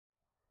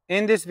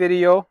In this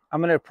video,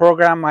 I'm going to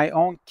program my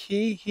own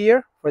key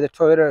here for the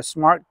Toyota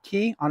Smart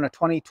Key on a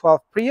 2012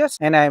 Prius,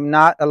 and I am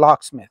not a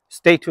locksmith.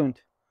 Stay tuned.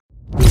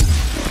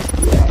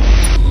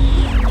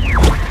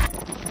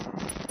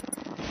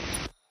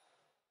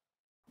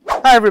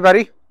 Hi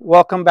everybody,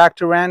 welcome back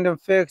to Random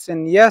Fix.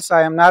 And yes,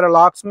 I am not a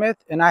locksmith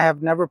and I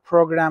have never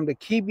programmed a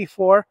key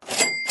before.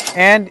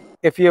 And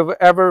if you've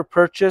ever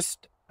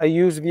purchased a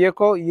used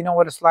vehicle, you know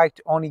what it's like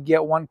to only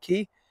get one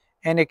key,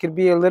 and it could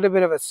be a little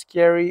bit of a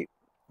scary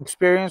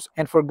experience,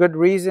 and for good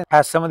reason,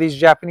 as some of these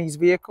Japanese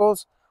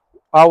vehicles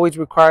always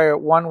require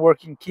one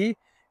working key.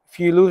 If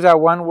you lose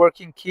that one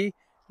working key,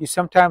 you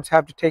sometimes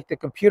have to take the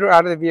computer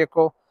out of the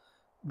vehicle,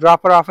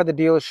 drop it off at the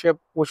dealership,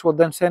 which will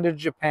then send it to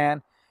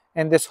Japan,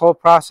 and this whole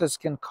process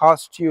can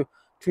cost you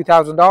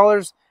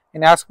 $2,000.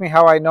 And ask me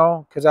how I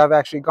know, because I've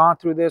actually gone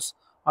through this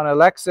on a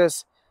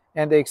Lexus,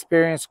 and the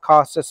experience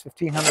cost us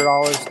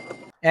 $1,500.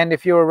 And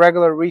if you're a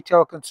regular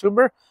retail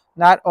consumer,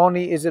 not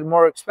only is it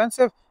more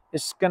expensive,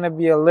 it's going to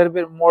be a little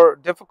bit more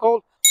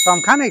difficult. So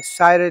I'm kind of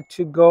excited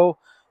to go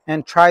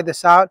and try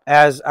this out,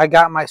 as I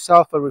got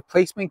myself a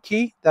replacement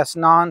key that's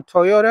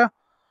non-Toyota,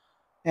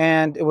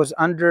 and it was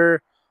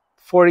under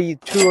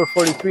 $42 or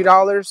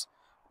 $43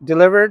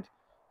 delivered.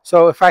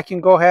 So if I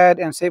can go ahead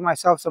and save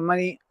myself some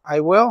money, I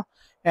will.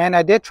 And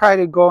I did try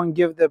to go and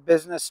give the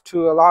business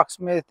to a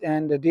locksmith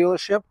and the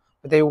dealership,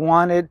 but they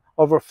wanted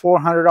over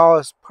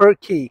 $400 per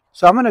key.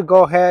 So I'm going to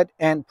go ahead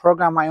and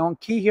program my own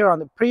key here on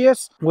the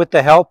Prius with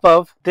the help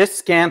of this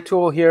scan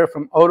tool here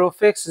from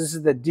Otofix. This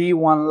is the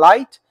D1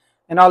 Lite,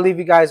 and I'll leave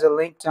you guys a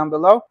link down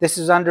below. This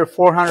is under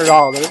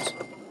 $400.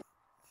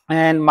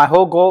 And my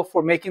whole goal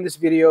for making this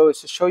video is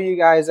to show you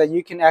guys that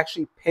you can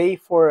actually pay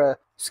for a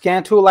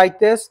scan tool like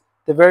this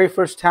the very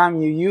first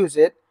time you use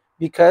it,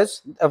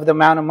 because of the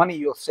amount of money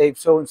you'll save.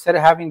 So instead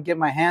of having to get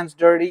my hands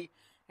dirty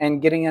and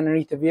getting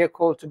underneath the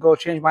vehicle to go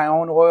change my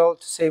own oil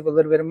to save a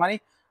little bit of money,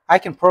 I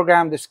can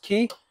program this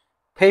key,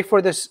 pay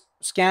for this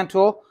scan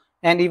tool,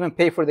 and even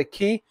pay for the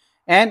key.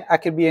 And I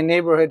could be a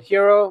neighborhood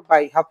hero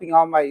by helping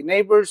all my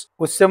neighbors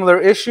with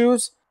similar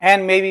issues,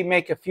 and maybe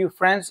make a few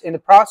friends in the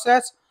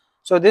process.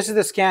 So this is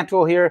the scan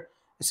tool here.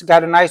 It's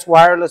got a nice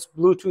wireless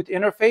Bluetooth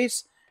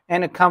interface,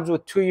 and it comes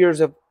with 2 years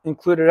of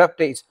included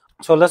updates.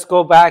 So let's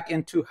go back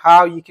into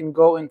how you can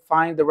go and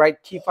find the right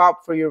key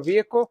fob for your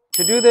vehicle.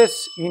 To do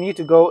this, you need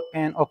to go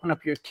and open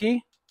up your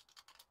key.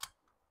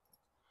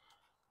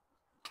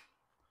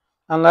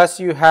 Unless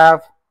you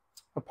have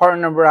a part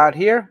number out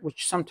here,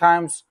 which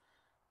sometimes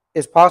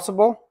is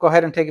possible, go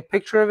ahead and take a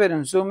picture of it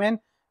and zoom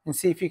in and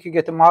see if you can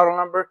get the model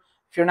number.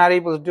 If you're not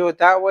able to do it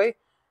that way,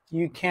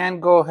 you can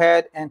go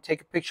ahead and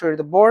take a picture of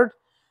the board.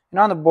 And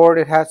on the board,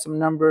 it has some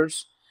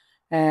numbers,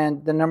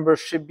 and the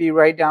numbers should be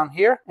right down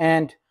here.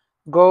 And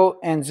go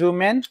and zoom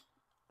in,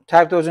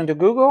 type those into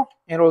Google,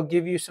 and it will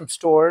give you some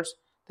stores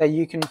that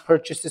you can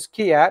purchase this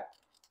key at.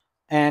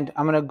 And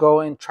I'm going to go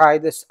and try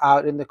this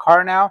out in the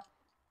car now.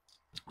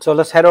 So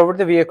let's head over to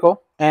the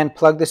vehicle and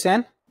plug this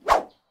in.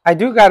 I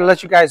do got to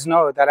let you guys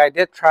know that I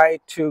did try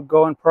to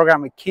go and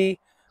program a key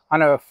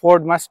on a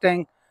Ford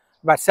Mustang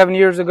about 7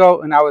 years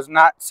ago, and I was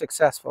not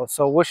successful.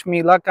 So wish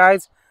me luck,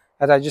 guys,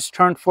 as I just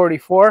turned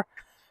 44,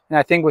 and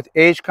I think with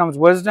age comes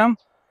wisdom.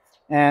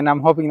 And I'm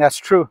hoping that's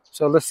true.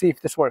 So let's see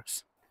if this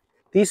works.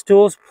 These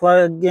tools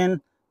plug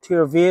in to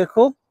your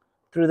vehicle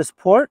through this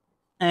port,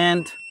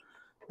 and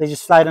they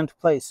just slide into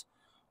place.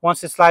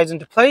 Once it slides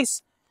into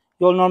place,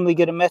 you'll normally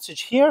get a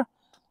message here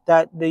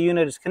that the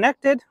unit is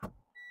connected.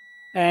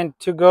 And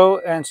to go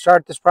and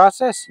start this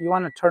process, you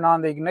want to turn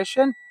on the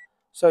ignition.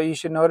 So you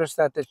should notice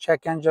that the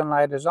check engine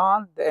light is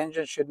on. The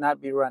engine should not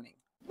be running.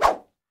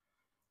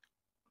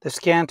 The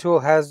scan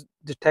tool has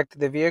detected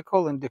the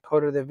vehicle and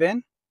decoded the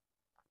VIN.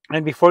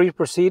 And before you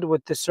proceed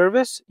with this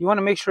service, you want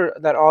to make sure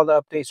that all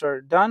the updates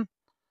are done.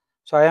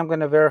 So I am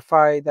going to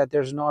verify that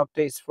there's no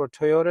updates for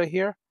Toyota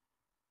here.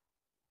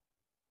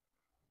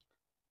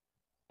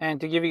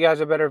 And to give you guys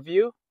a better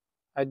view,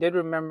 I did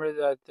remember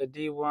that the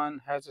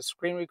D1 has a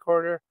screen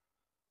recorder.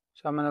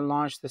 So I'm going to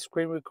launch the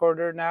screen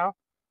recorder now.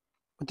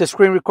 With the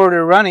screen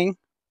recorder running,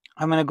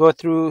 I'm going to go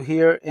through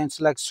here and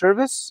select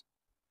service.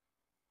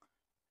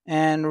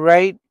 And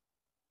right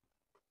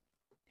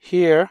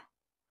here,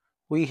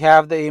 we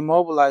have the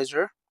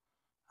immobilizer.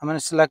 I'm going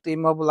to select the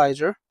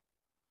immobilizer,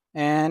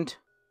 and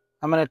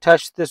I'm going to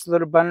touch this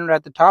little button right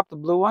at the top, the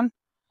blue one,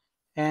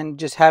 and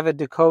just have it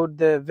decode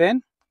the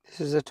VIN. This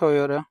is a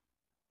Toyota.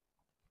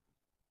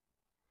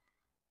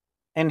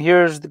 And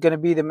here's going to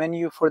be the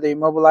menu for the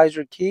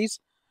immobilizer keys.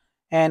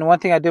 And one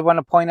thing I did want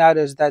to point out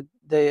is that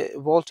the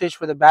voltage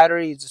for the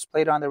battery is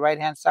displayed on the right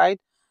hand side.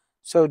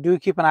 So do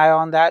keep an eye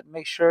on that.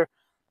 Make sure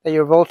that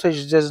your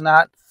voltage does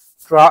not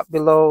drop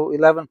below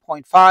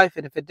 11.5,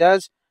 and if it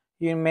does,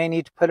 you may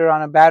need to put it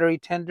on a battery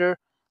tender.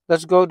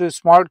 Let's go to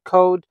Smart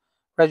Code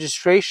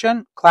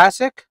Registration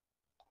Classic.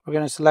 We're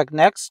going to select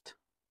Next.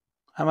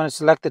 I'm going to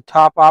select the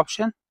top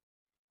option.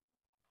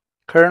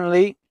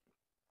 Currently,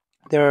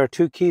 there are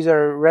 2 keys that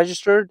are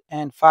registered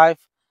and 5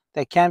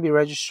 that can be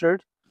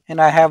registered.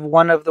 And I have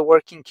one of the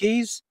working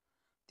keys.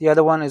 The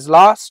other one is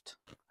lost.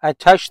 I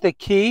touch the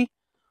key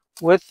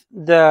with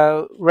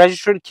the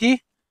registered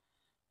key.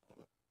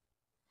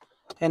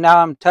 And now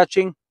I'm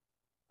touching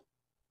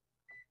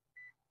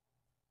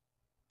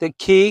the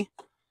key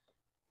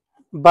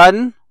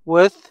button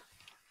with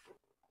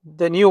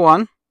the new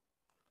one.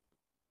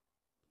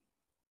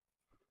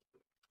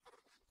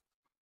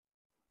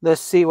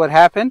 Let's see what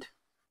happened.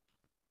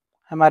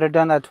 I might have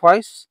done that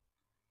twice.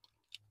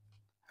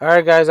 All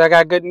right, guys, I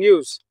got good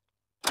news.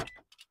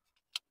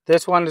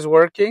 This one is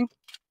working.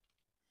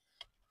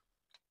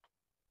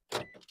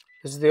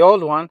 This is the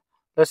old one.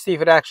 Let's see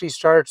if it actually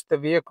starts the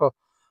vehicle.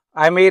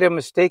 I made a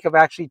mistake of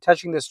actually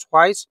touching this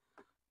twice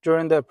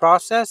during the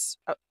process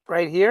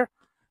right here,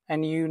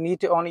 and you need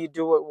to only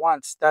do it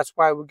once. That's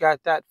why we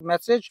got that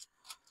message.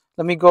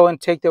 Let me go and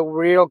take the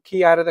real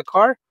key out of the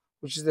car,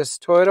 which is this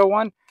Toyota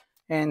one,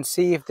 and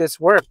see if this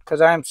worked,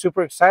 because I am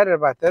super excited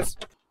about this.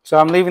 So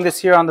I'm leaving this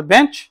here on the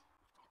bench.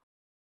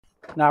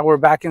 Now we're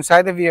back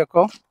inside the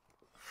vehicle,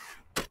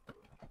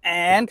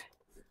 and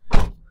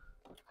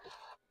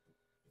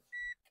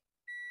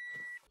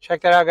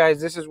check that out,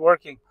 guys. This is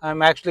working.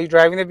 I'm actually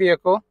driving the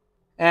vehicle,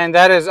 and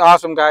that is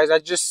awesome, guys. I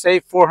just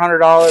saved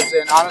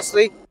 $400, and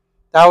honestly,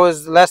 that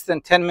was less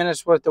than 10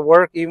 minutes worth of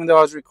work, even though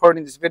I was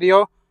recording this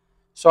video.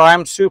 So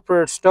I'm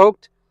super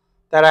stoked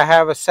that I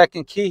have a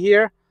second key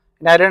here,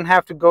 and I didn't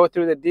have to go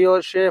through the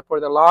dealership or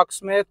the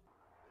locksmith.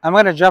 I'm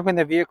going to jump in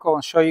the vehicle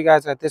and show you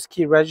guys that this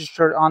key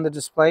registered on the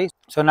display.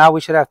 So now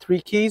we should have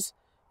 3 keys,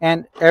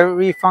 and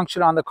every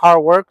function on the car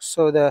works.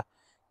 So the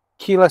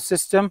keyless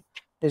system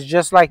is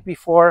just like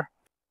before.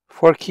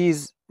 4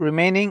 keys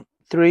remaining,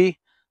 3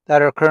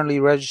 that are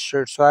currently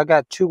registered. So I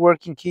got 2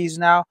 working keys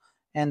now,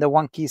 and the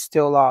 1 key is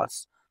still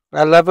lost.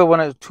 I love it when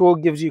a tool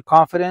gives you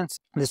confidence.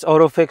 This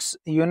Otofix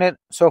unit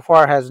so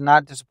far has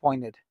not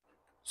disappointed.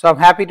 So I'm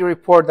happy to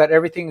report that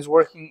everything is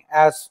working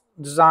as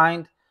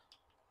designed.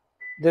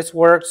 This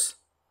works.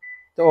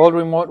 The old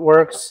remote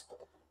works.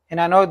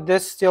 And I know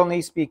this still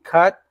needs to be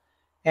cut.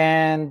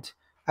 And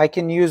I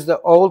can use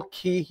the old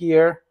key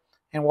here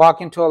and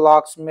walk into a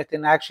locksmith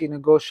and actually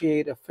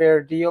negotiate a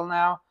fair deal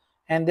now.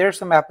 And there's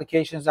some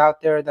applications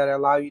out there that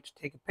allow you to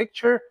take a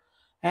picture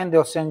and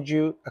they'll send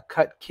you a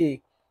cut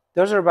key.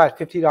 Those are about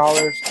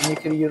 $50, and you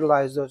can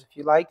utilize those if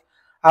you like.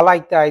 I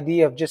like the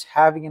idea of just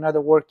having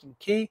another working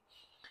key.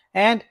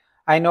 And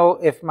I know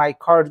if my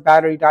car's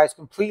battery dies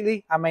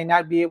completely, I may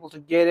not be able to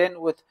get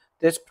in with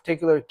this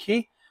particular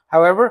key.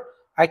 However,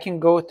 I can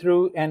go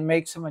through and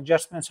make some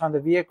adjustments on the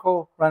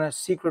vehicle, run a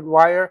secret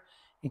wire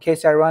in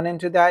case I run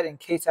into that, in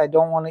case I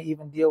don't want to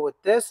even deal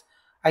with this,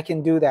 I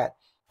can do that.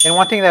 And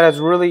one thing that has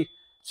really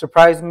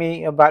surprised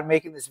me about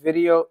making this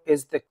video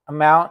is the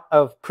amount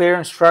of clear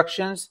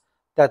instructions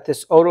that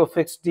this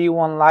Otofix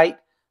D1 Lite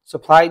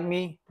supplied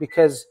me,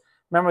 because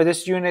remember,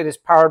 this unit is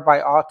powered by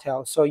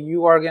Autel, so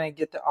you are going to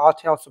get the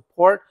Autel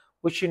support,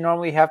 which you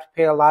normally have to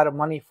pay a lot of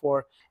money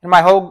for. And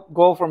my whole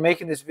goal for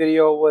making this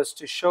video was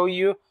to show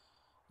you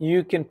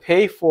can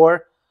pay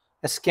for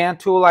a scan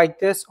tool like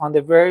this on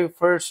the very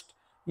first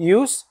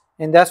use,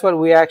 and that's what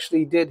we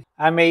actually did.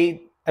 I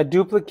made a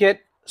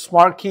duplicate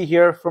smart key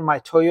here for my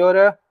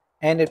Toyota,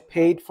 and it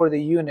paid for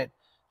the unit.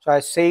 So I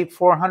saved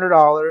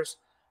 $400.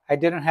 I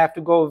didn't have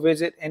to go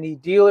visit any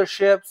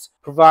dealerships,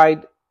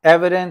 provide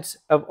evidence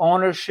of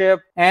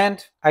ownership,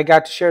 and I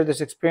got to share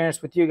this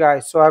experience with you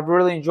guys. So I've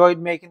really enjoyed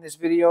making this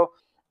video.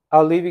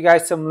 I'll leave you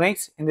guys some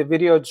links in the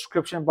video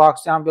description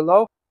box down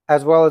below,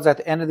 as well as at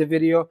the end of the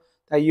video,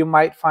 that you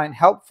might find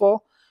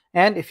helpful.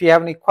 And if you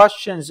have any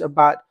questions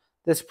about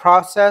this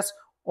process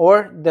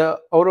or the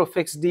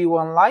Otofix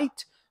D1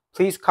 Lite,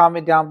 please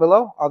comment down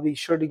below. I'll be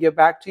sure to get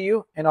back to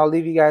you, and I'll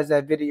leave you guys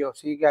that video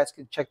so you guys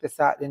can check this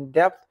out in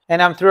depth.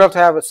 And I'm thrilled to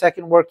have a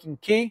second working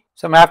key.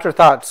 Some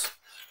afterthoughts.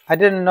 I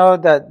didn't know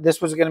that this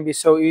was going to be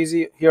so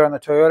easy here on the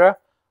Toyota.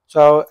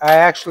 So I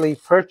actually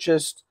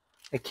purchased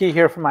a key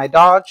here for my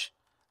Dodge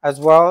as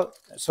well.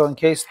 So in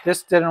case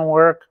this didn't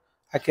work,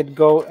 I could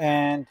go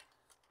and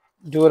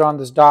do it on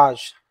this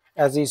Dodge,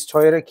 as these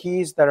Toyota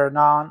keys that are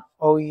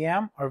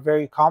non-OEM are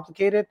very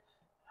complicated.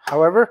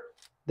 However,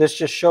 this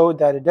just showed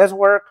that it does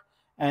work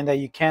and that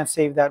you can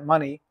save that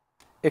money.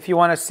 If you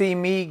want to see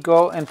me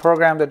go and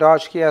program the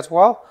Dodge key as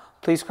well,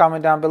 please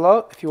comment down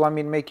below if you want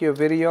me to make you a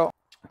video.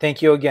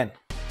 Thank you again.